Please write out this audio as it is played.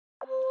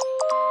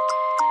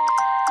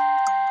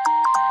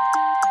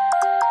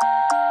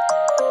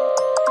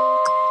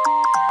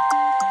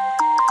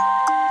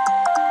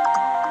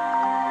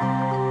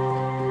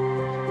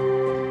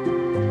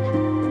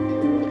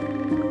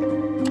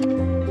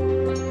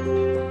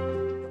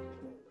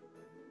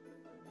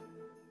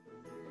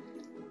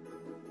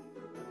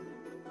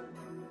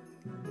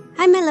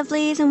Hi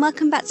lovelies, and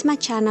welcome back to my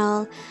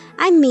channel.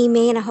 I'm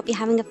Mimi and I hope you're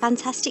having a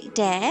fantastic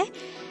day.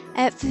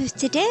 For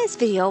today's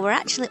video we're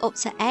actually up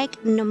to egg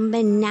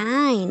number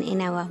 9 in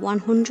our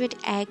 100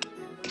 egg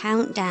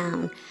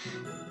countdown.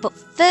 But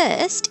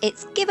first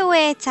it's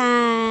giveaway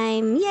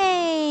time!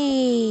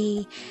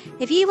 Yay!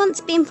 If you want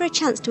to be in for a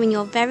chance to win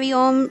your very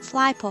own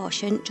fly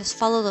potion, just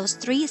follow those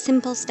 3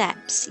 simple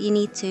steps. You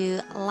need to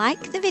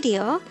like the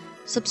video,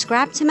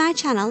 subscribe to my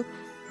channel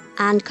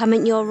and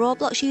comment your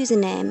Roblox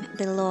username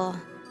below.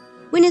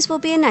 Winners will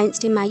be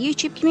announced in my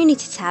YouTube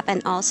community tab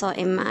and also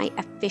in my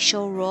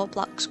official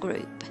Roblox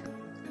group.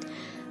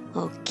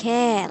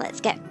 Okay, let's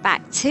get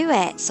back to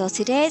it. So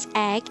today's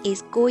egg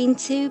is going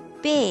to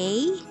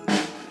be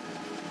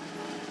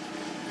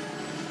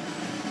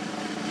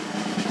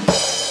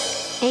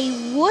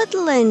a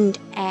woodland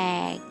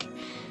egg.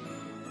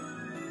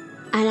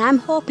 And I'm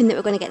hoping that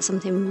we're going to get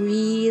something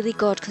really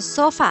good because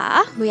so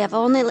far we have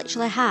only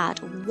literally had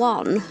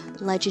one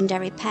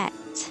legendary pet.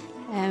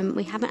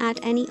 We haven't had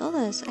any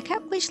others.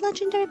 Which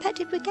legendary pet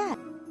did we get?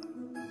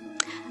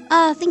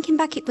 Thinking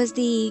back, it was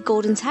the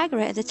golden tiger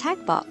out of the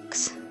tag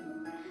box.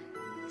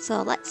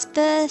 So let's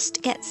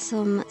first get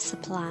some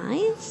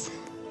supplies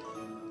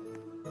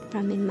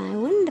from in my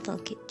wonderful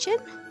kitchen.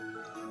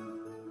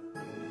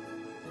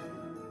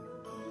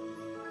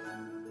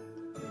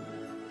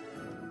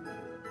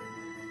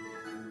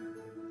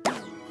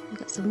 We've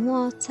got some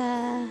water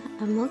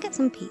and we'll get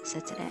some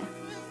pizza today.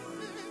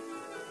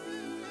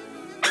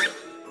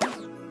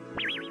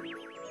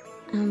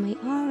 And we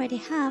already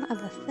have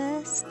our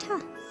first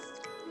task.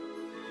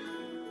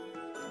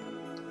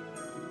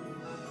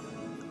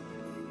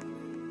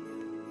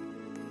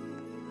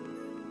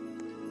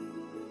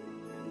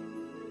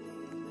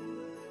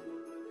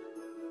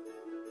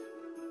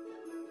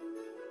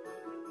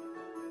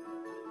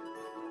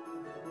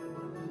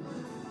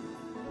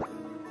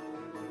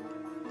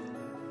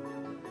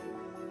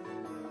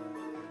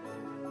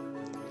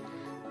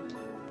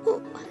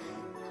 Ooh,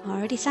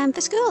 already signed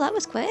for school, that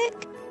was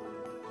quick.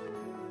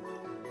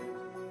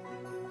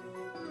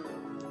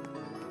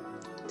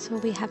 So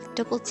we have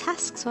double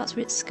tasks whilst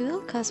we're at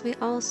school because we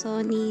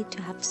also need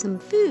to have some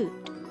food.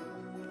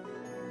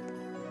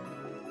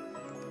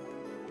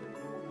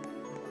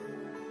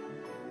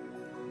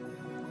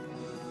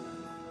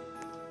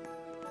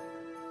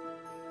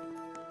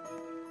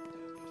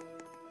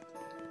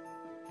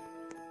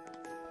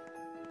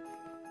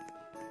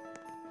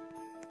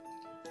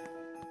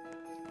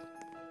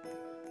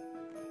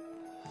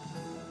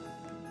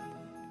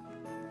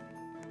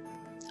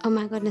 Oh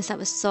my goodness, that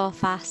was so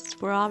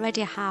fast. We're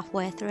already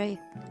halfway through.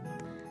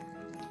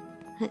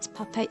 Let's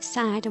pop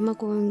outside and we'll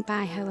go and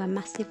buy her a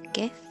massive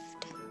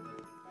gift.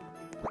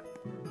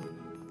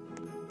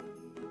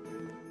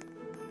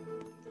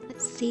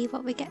 Let's see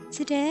what we get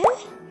today.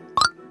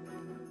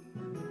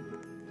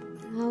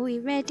 Are we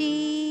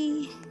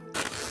ready?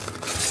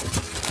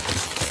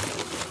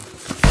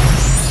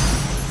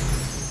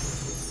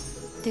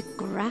 The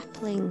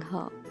grappling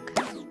hook,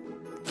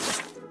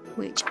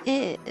 which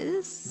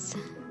is...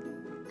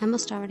 I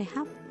must already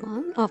have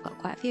one. Oh, I've got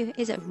quite a few.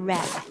 Is it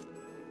rare?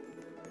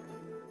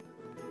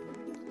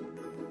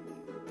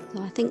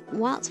 So I think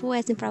whilst we're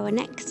waiting for our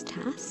next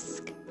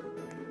task,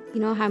 you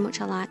know how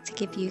much I like to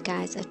give you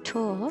guys a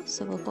tour,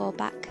 so we'll go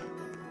back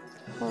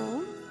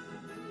home.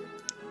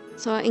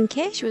 So in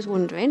case you was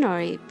wondering, or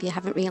if you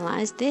haven't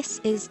realised, this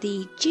is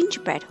the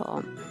gingerbread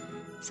home.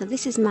 So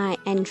this is my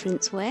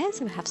entrance way,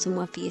 so we have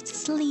somewhere for you to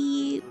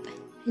sleep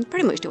and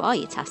pretty much do all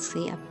your tasks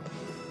here.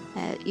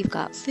 You've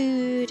got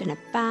food and a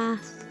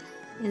bath.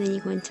 And then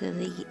you go into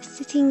the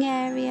sitting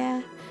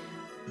area,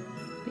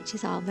 which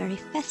is all very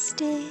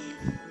festive,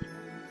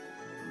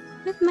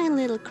 with my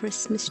little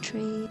Christmas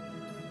tree,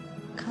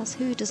 because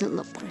who doesn't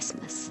love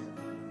Christmas?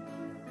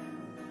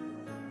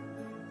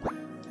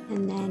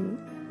 And then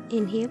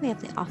in here we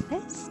have the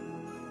office,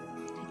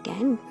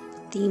 again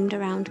themed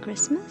around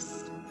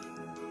Christmas.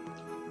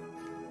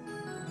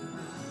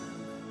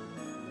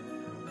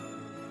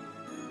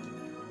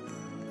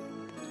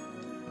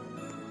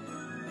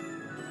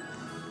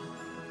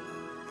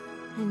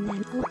 And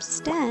then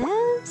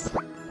upstairs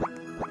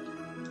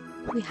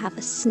we have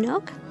a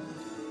snug.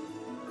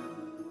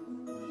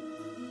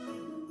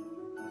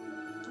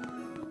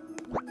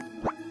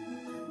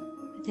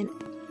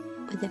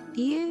 With a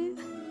view.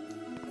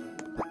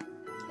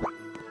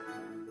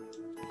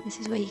 This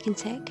is where you can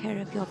take care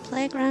of your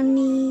playground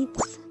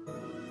needs.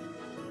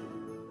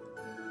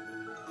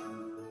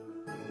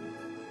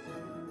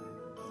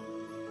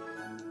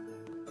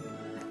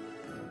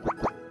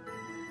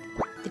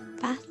 The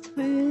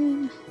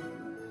bathroom.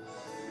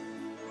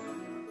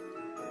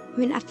 I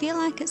mean, I feel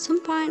like at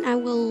some point I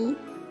will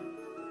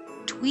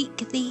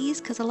tweak these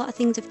because a lot of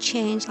things have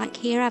changed. Like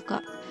here I've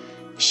got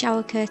a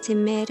shower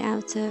curtain made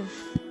out of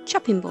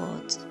chopping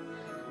boards.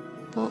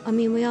 But I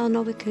mean, we all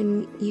know we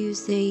can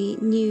use the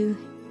new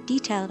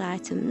detailed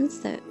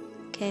items that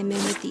came in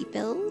with the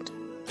build,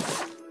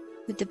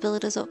 with the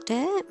builder's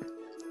update.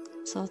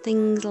 So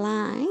things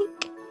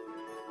like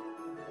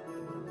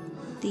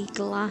the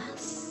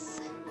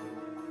glass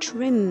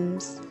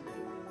trims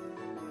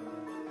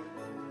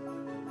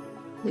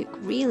look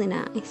really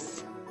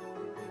nice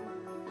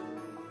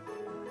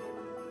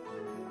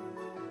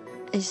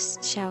as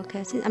shower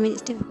curtains. I mean,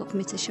 it's difficult for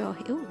me to show.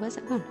 Oh, where's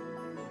that gone?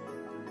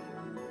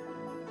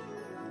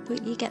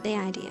 But you get the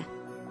idea.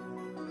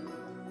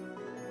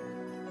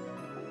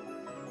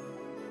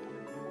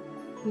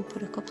 You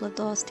put a couple of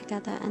those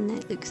together and then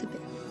it looks a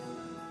bit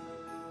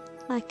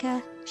like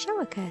a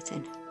shower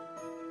curtain.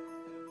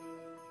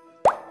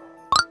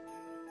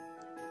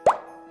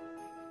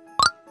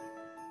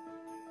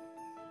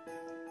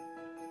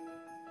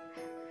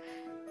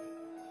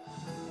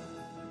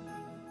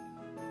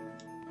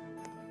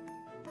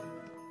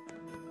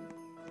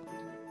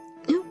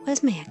 Oh,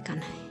 where's my egg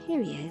gone?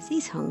 Here he is,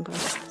 he's hungry.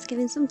 Let's give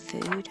him some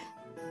food.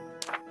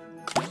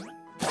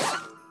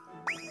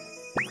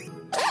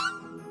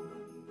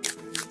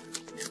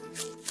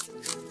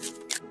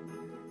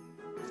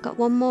 Got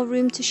one more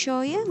room to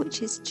show you,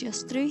 which is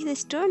just through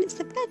this door, and it's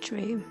the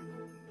bedroom.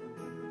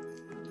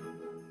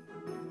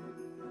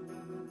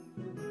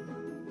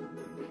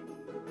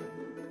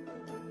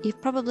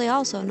 You've probably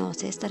also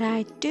noticed that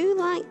I do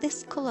like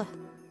this colour,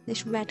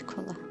 this red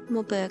colour,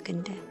 more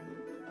burgundy.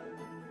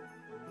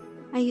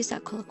 I use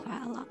that colour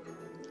quite a lot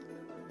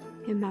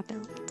in my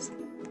builds.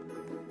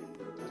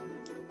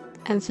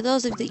 And for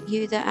those of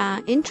you that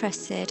are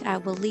interested, I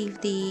will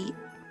leave the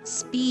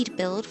speed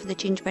build for the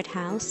gingerbread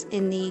house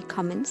in the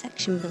comment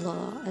section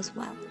below as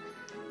well.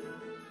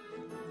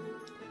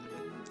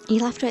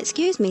 You'll have to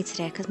excuse me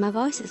today because my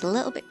voice is a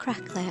little bit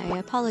crackly. I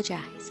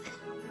apologise.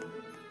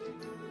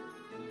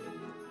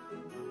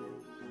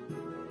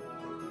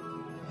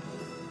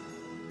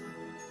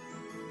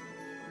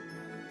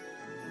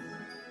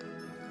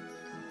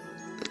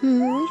 We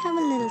have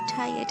a little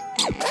tired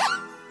egg.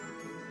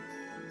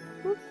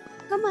 Oh,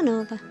 come on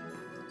over.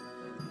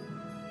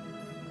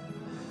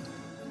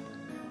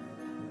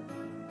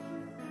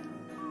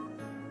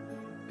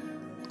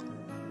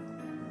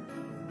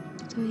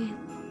 So we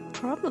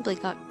probably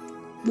got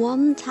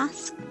one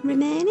task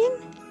remaining,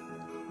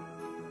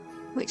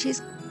 which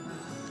is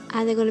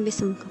either going to be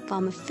some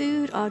form of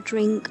food or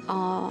drink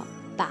or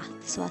bath.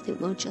 So I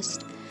think we'll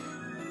just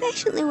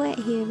patiently wait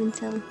here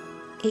until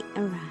it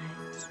arrives.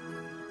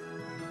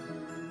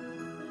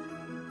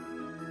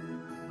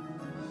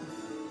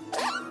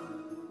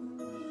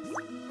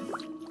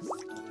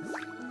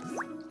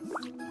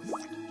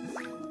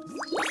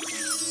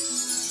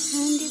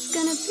 And it's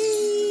gonna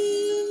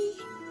be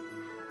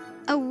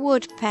a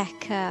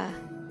woodpecker.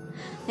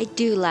 I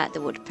do like the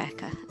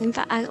woodpecker. In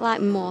fact, I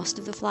like most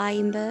of the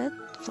flying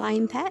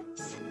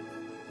pets.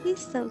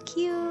 He's so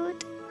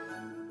cute.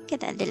 Look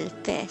at that little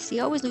face. He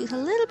always looks a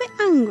little bit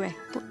angry,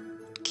 but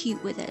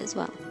cute with it as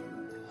well.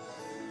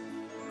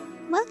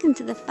 Welcome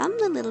to the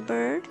family, little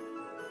bird.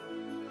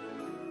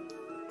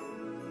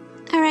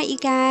 Alright you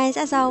guys,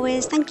 as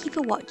always, thank you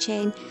for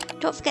watching.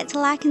 Don't forget to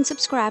like and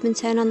subscribe and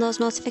turn on those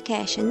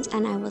notifications,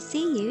 and I will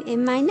see you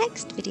in my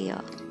next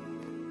video.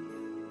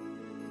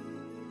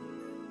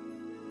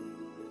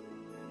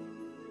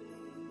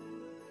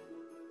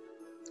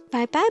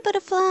 Bye bye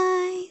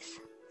butterflies!